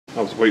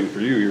I was waiting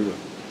for you.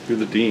 You're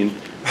the dean.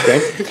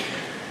 Okay.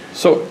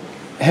 So,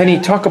 Henny,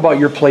 talk about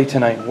your play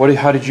tonight.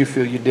 How did you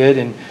feel you did?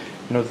 And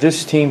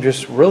this team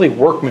just really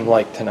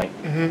workmanlike tonight.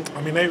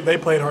 I mean, they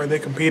played hard. They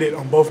competed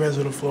on both ends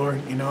of the floor.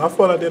 I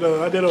thought I did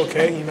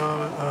okay.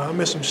 I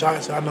missed some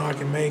shots that I know I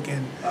can make,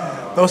 and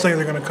those things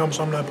are going to come,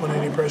 so I'm not putting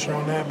any pressure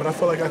on that. But I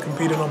feel like I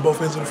competed on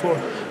both ends of the floor.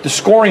 The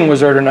scoring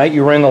was there tonight.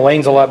 You ran the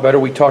lanes a lot better.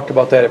 We talked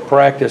about that at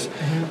practice.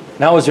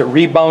 Now is it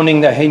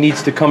rebounding that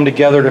needs to come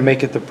together to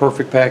make it the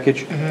perfect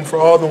package? For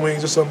all the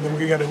wings, it's something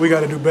we got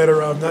to do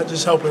better of. Not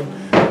just helping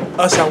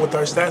us out with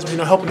our stats,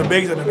 but helping the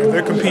bigs in there.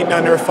 They're competing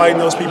down there, fighting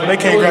those people. They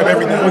can't grab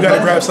everything. We got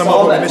to grab some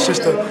of them, and it's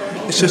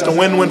just a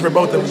win-win for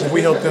both of us if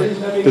we help them.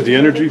 Did the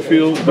energy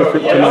feel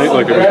different tonight?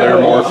 Like it was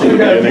there more from the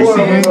beginning?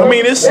 I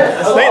mean,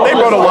 they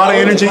brought a lot of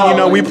energy.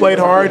 We played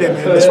hard, and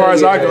as far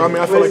as I go,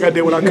 I feel like I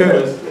did what I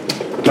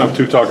could. I'm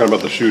too talking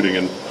about the shooting,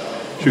 and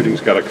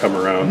shooting's got to come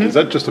around. Is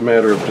that just a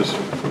matter of just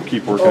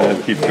keep working on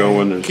it, keep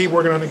going? Keep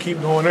working on it,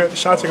 keep going. The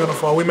shots are going to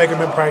fall. We make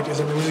them in practice.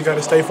 We just got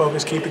to stay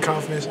focused, keep the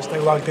confidence, and stay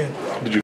locked in. Did you